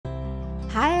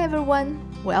Hi everyone,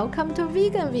 welcome to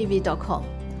Veganvv.com.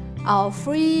 Our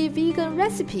free vegan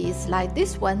recipes like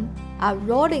this one are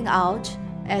rolling out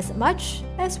as much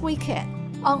as we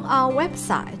can. On our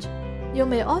website, you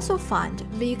may also find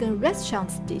vegan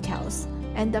restaurants details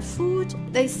and the food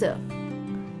they serve.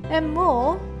 And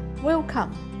more will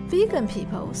come. Vegan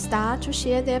people start to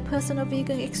share their personal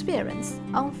vegan experience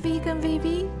on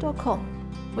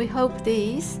Veganvv.com. We hope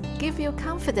these give you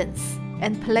confidence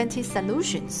and plenty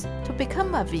solutions to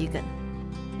become a vegan.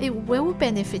 It will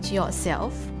benefit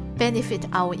yourself, benefit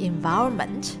our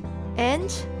environment,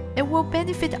 and it will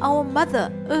benefit our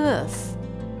Mother Earth.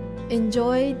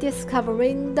 Enjoy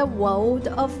discovering the world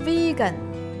of vegan.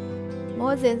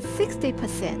 More than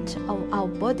 60% of our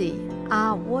body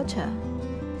are water.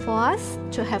 For us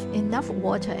to have enough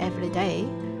water every day,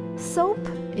 soap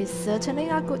is certainly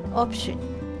a good option.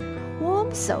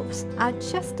 Warm soaps are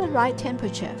just the right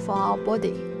temperature for our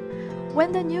body.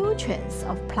 When the nutrients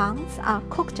of plants are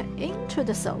cooked into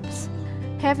the soaps,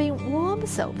 having warm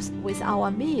soaps with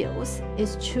our meals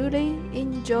is truly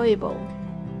enjoyable.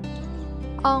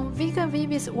 On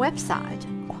Veganvv's website,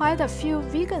 quite a few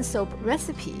vegan soap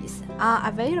recipes are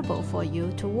available for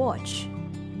you to watch.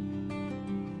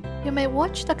 You may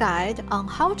watch the guide on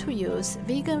how to use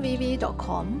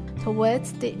Veganvv.com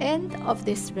towards the end of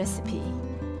this recipe.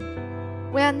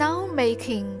 We are now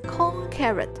making corn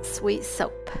carrot sweet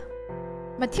soap.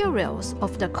 Materials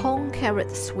of the corn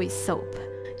carrot sweet soap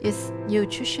is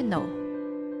nutritional.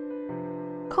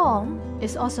 Corn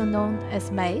is also known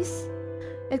as maize.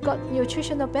 It got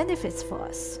nutritional benefits for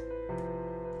us.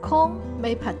 Corn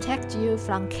may protect you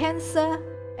from cancer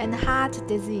and heart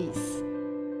disease.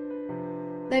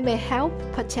 They may help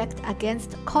protect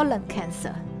against colon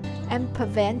cancer and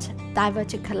prevent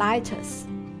diverticulitis.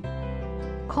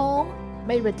 Corn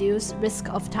may reduce risk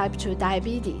of type 2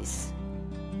 diabetes.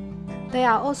 They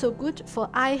are also good for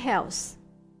eye health.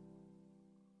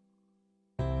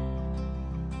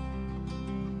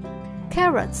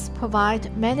 Carrots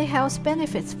provide many health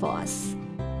benefits for us.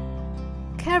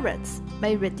 Carrots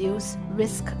may reduce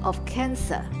risk of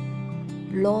cancer,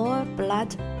 lower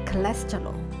blood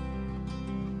cholesterol.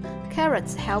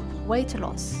 Carrots help weight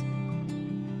loss.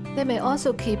 They may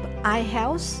also keep eye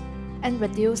health and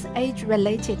reduce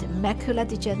age-related macular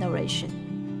degeneration.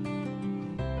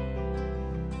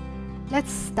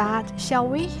 Let's start, shall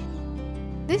we?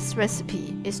 This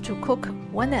recipe is to cook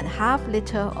 1.5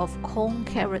 liters of corn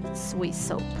carrot sweet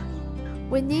soap.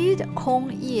 We need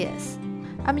corn ears.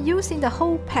 I'm using the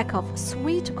whole pack of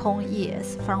sweet corn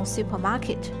ears from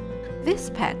supermarket. This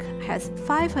pack has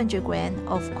 500 grams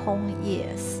of corn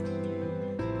ears.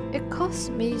 It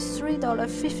cost me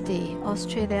 $3.50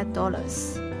 Australian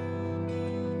dollars.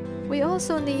 We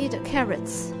also need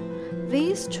carrots.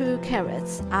 These 2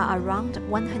 carrots are around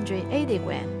 180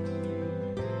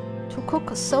 grams. To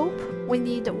cook soap, we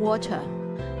need water,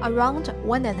 around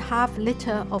 1.5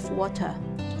 liters of water.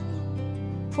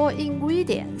 For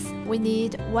ingredients, we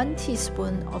need 1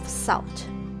 teaspoon of salt.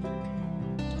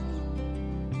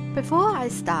 Before I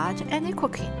start any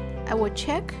cooking, I will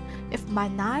check if my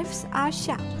knives are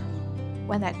sharp.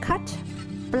 When I cut,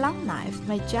 blunt knife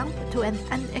may jump to an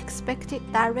unexpected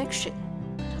direction.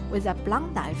 With a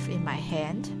blunt knife in my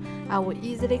hand, I will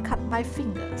easily cut my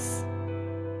fingers.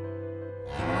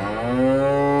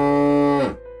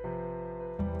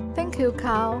 Thank you,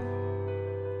 Carl.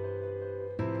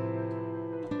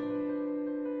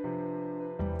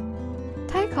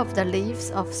 Take off the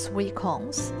leaves of sweet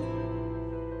corns.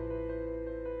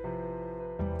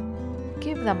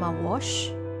 Give them a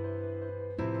wash.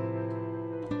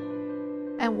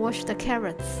 And wash the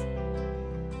carrots.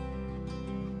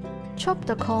 Chop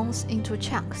the corns into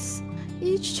chunks,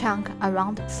 each chunk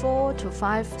around 4 to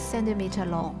 5 centimeters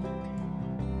long.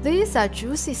 These are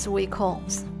juicy sweet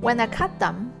corns. When I cut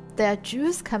them, their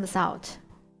juice comes out.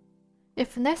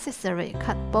 If necessary,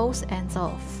 cut both ends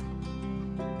off.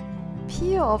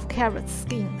 Peel off carrot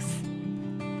skins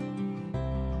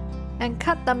and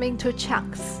cut them into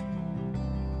chunks.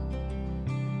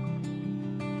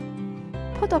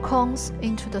 Put the corns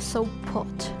into the soap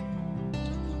pot.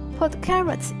 Put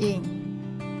carrots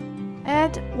in.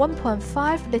 Add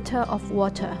 1.5 liters of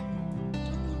water.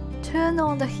 Turn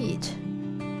on the heat.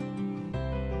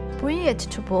 Bring it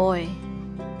to boil.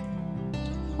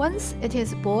 Once it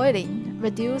is boiling,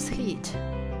 reduce heat.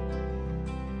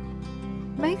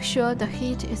 Make sure the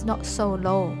heat is not so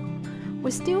low. We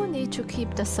still need to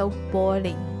keep the soap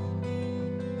boiling.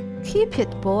 Keep it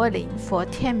boiling for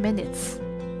 10 minutes.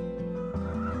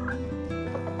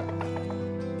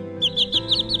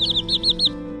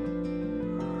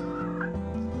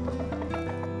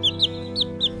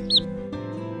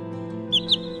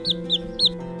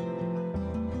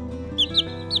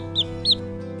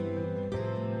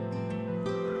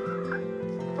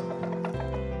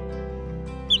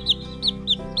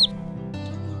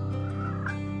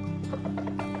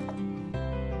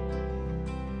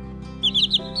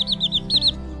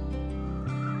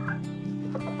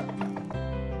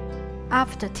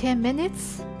 After 10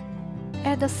 minutes,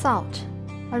 add the salt,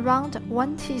 around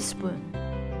 1 teaspoon.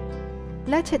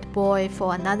 Let it boil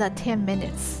for another 10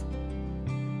 minutes.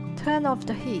 Turn off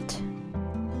the heat.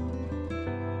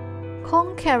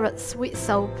 Corn carrot sweet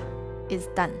soap is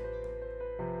done.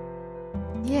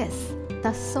 Yes,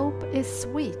 the soap is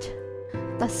sweet.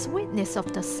 The sweetness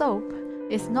of the soap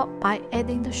is not by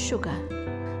adding the sugar.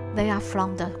 They are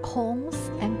from the corns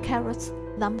and carrots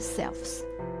themselves.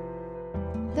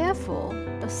 Therefore,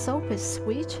 the soap is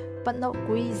sweet but not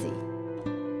greasy.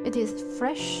 It is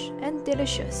fresh and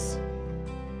delicious.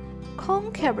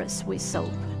 Corn carrot sweet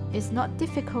soap is not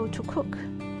difficult to cook.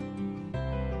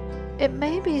 It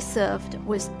may be served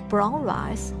with brown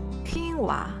rice,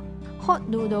 quinoa, hot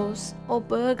noodles, or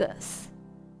burgers.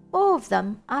 All of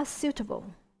them are suitable,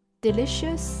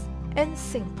 delicious, and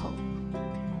simple.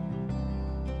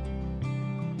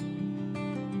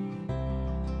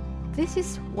 This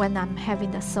is when I'm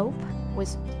having the soup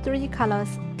with 3 colors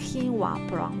quinoa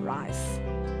brown rice.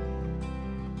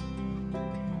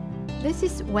 This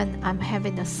is when I'm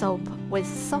having the soup with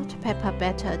salt pepper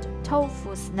battered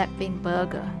tofu snap bean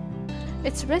burger.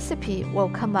 Its recipe will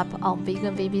come up on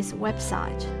Veganvv's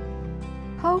website.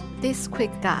 Hope this quick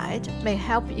guide may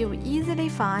help you easily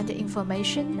find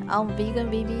information on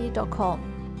veganvv.com.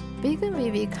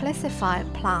 Veganvv classifies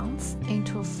plants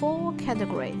into 4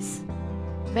 categories: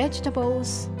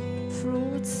 vegetables,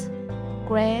 fruits,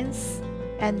 grains,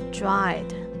 and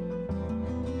dried.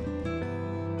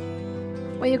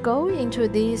 When you go into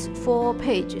these 4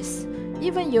 pages,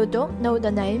 even you don't know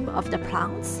the name of the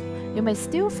plants, you may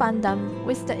still find them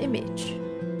with the image.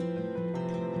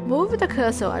 Move the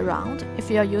cursor around if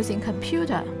you are using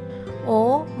computer,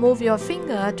 or move your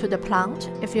finger to the plant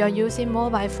if you are using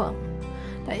mobile phone.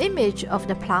 The image of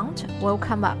the plant will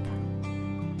come up.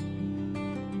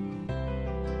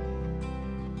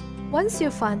 Once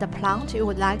you find the plant you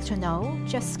would like to know,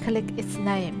 just click its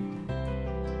name.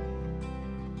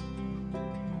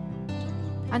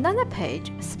 Another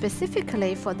page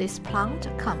specifically for this plant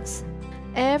comes.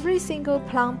 Every single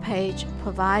plant page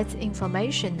provides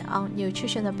information on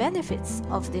nutritional benefits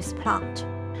of this plant.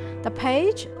 The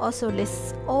page also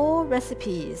lists all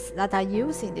recipes that are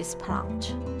using this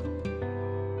plant.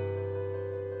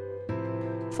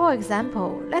 For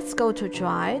example, let's go to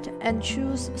dried and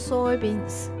choose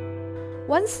soybeans.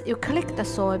 Once you click the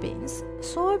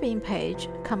soybean page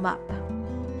come up.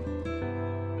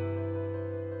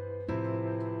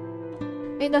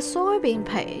 In the soybean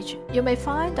page, you may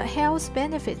find the health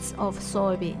benefits of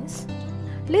soybeans.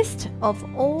 List of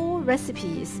all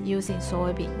recipes using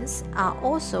soybeans are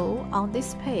also on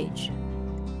this page.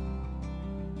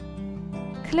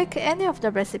 Click any of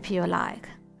the recipe you like.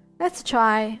 Let's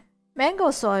try mango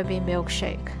soybean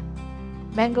milkshake.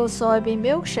 Mango soybean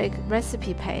milkshake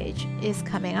recipe page is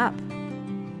coming up.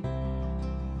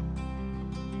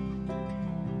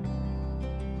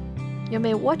 You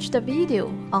may watch the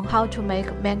video on how to make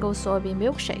mango soybean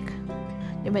milkshake.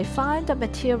 You may find the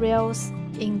materials,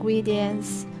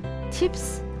 ingredients,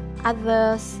 tips,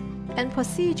 others, and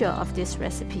procedure of this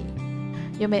recipe.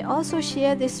 You may also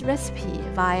share this recipe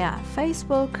via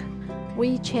Facebook,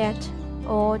 WeChat,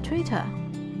 or Twitter.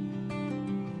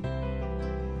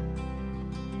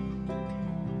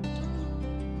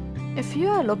 If you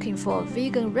are looking for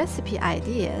vegan recipe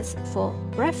ideas for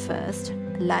breakfast,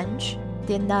 lunch,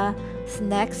 dinner,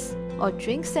 snacks, or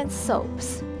drinks and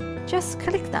soaps, just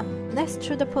click them next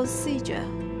to the procedure.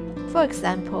 For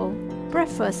example,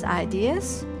 breakfast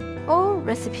ideas or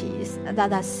recipes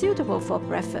that are suitable for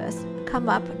breakfast come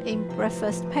up in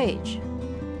breakfast page.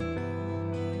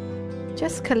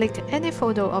 Just click any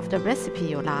photo of the recipe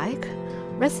you like.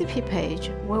 Recipe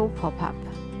page will pop up.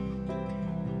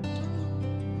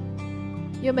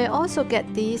 You may also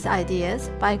get these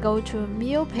ideas by go to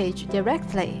meal page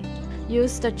directly.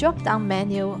 Use the drop-down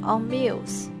menu on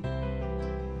meals.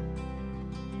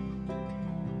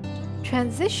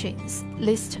 Transitions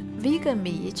list vegan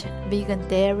meat, vegan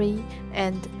dairy,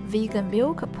 and vegan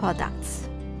milk products.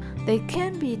 They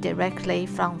can be directly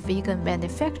from vegan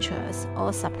manufacturers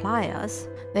or suppliers.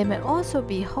 They may also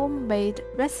be homemade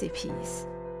recipes.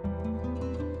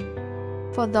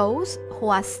 For those who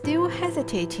are still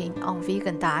hesitating on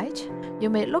vegan diet, you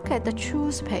may look at the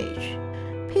Choose page.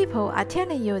 People are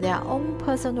telling you their own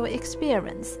personal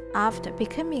experience after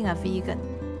becoming a vegan.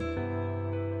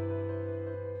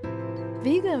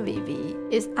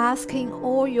 Veganvv is asking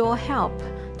all your help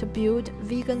to build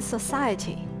vegan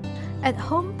society. At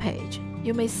homepage,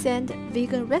 you may send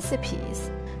vegan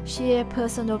recipes, share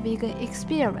personal vegan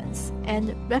experience,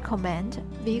 and recommend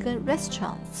vegan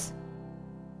restaurants.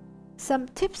 Some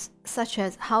tips such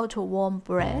as how to warm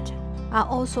bread, are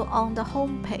also on the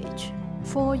home page.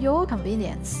 For your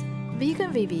convenience,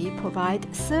 Veganvv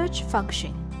provide search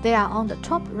function. They are on the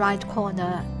top right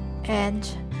corner and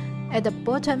at the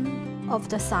bottom of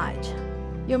the site.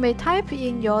 You may type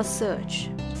in your search,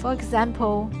 for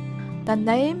example, the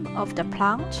name of the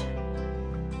plant,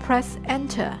 press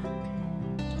enter.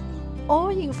 All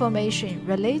information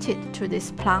related to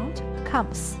this plant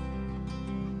comes.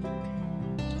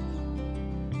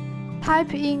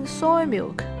 Type in soy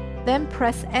milk, then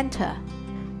press enter.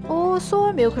 All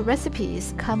soy milk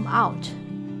recipes come out.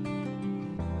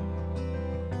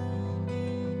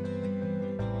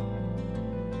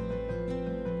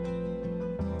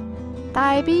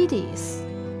 Diabetes.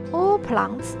 All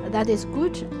plants that is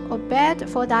good or bad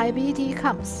for diabetes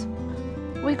comes.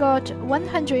 We got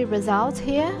 100 results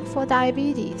here for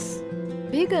diabetes.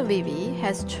 Veganvv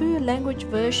has 2 language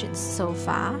versions so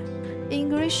far,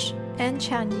 English and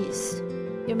Chinese.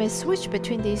 You may switch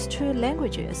between these 2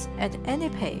 languages at any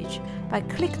page by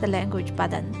click the language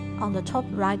button on the top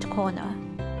right corner.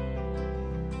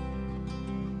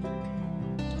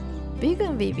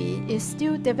 Veganvv is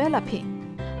still developing.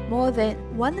 More than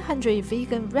 100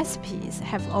 vegan recipes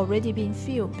have already been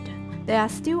filmed. They are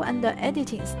still under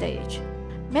editing stage.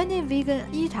 Many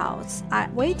vegan eatouts are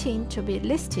waiting to be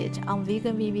listed on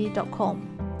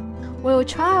veganvv.com. We'll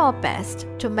try our best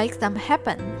to make them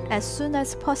happen as soon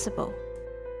as possible.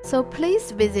 So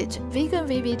please visit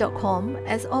veganvv.com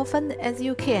as often as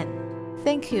you can.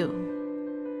 Thank you.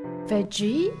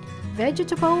 Veggie,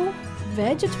 vegetable,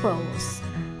 vegetables,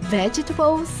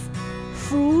 vegetables,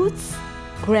 fruits,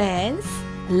 grains,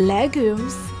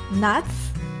 legumes, nuts,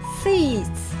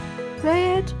 seeds,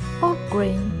 red or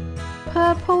green,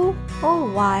 purple or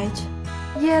white,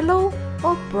 yellow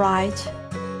or bright.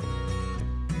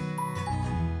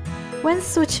 When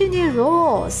zucchini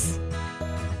rolls,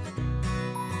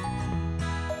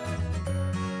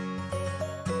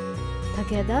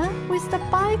 together with the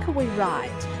bike we ride.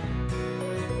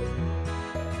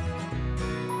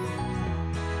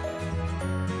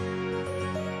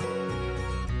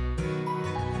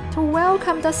 To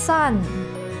welcome the sun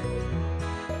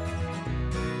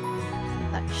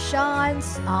that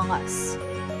shines on us.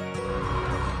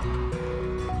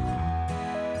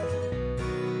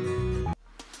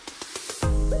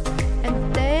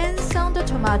 And dance on the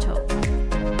tomato.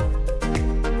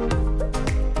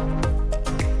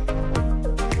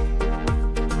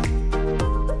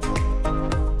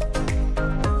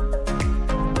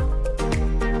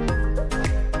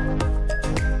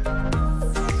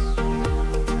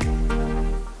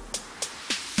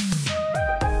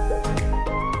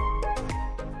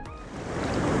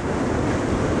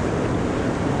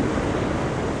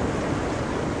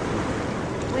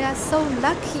 We are so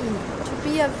lucky to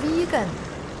be a vegan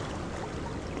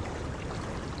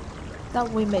that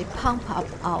we may pump up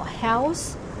our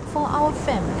health for our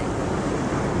family.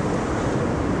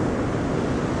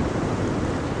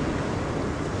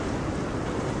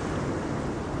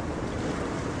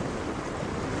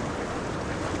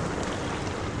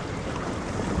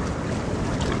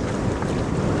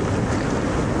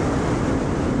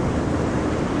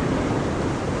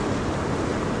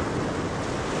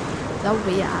 That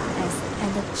we are as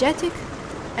energetic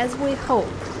as we hope.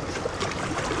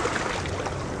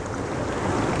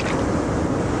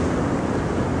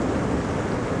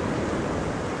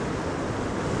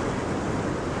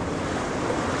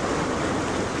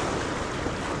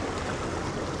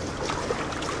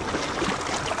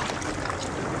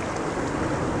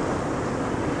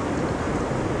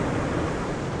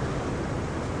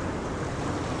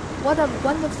 What a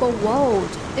wonderful world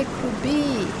it could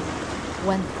be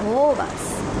when all of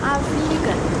us are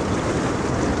vegan.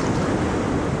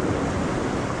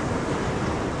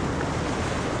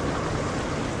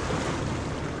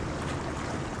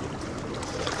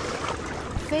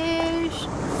 Fish,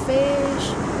 fish,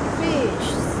 fish.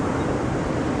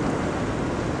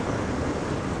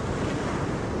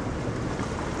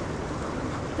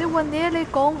 They were nearly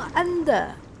gone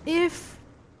under if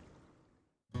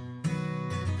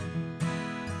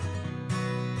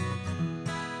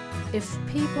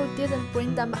people didn't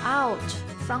bring them out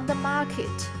from the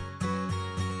market.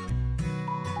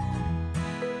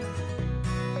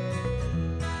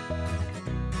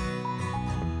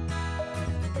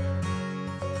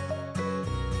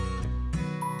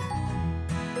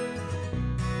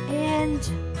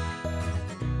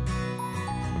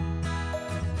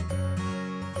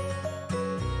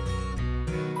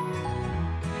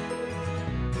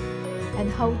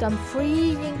 And hold them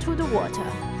free into the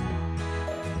water.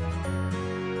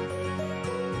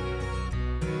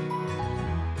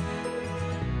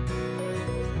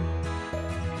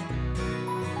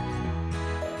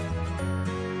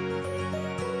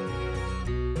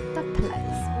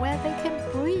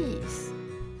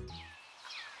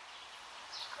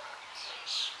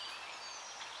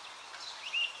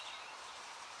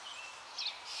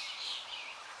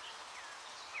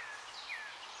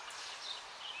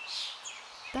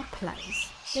 place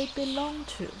they belong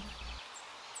to,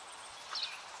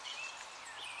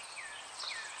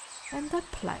 and the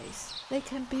place they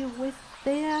can be with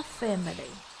their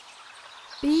family.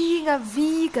 Being a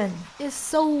vegan is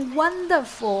so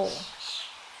wonderful.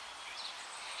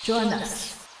 Join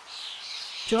us.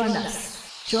 Join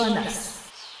us. Join us.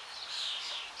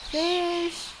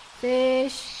 Fish,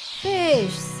 fish,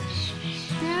 fish.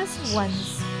 There's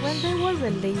once when they were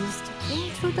released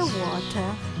into the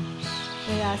water,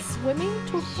 they are swimming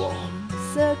to form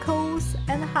circles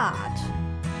and hearts.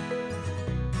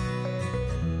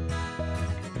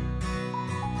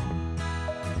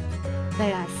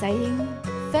 They are saying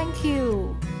thank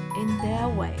you in their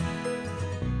way.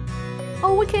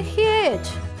 Oh, we can hear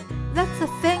it. That's a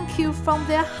thank you from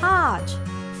their heart,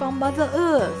 from Mother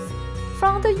Earth,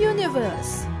 from the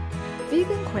universe.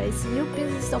 Vegan creates new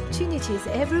business opportunities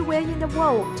everywhere in the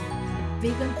world.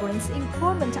 Vegan brings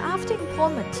employment after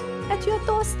employment at your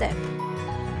doorstep.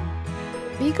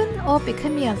 Vegan or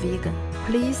becoming a vegan,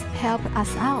 please help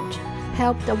us out.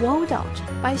 Help the world out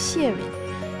by sharing.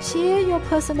 Share your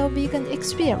personal vegan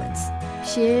experience.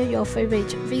 Share your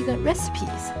favorite vegan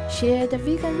recipes. Share the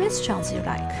vegan restaurants you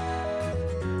like.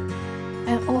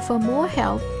 And offer more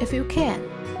help if you can,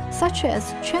 such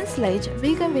as translate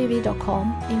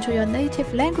Veganvv.com into your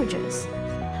native languages.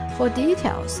 For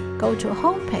details, go to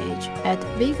homepage at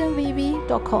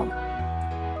Veganvv.com.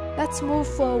 Let's move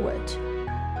forward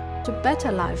to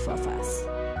better life of us,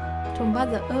 to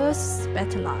Mother Earth's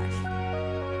better life,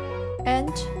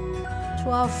 and to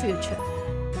our future.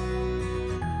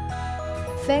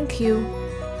 Thank you.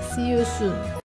 See you soon.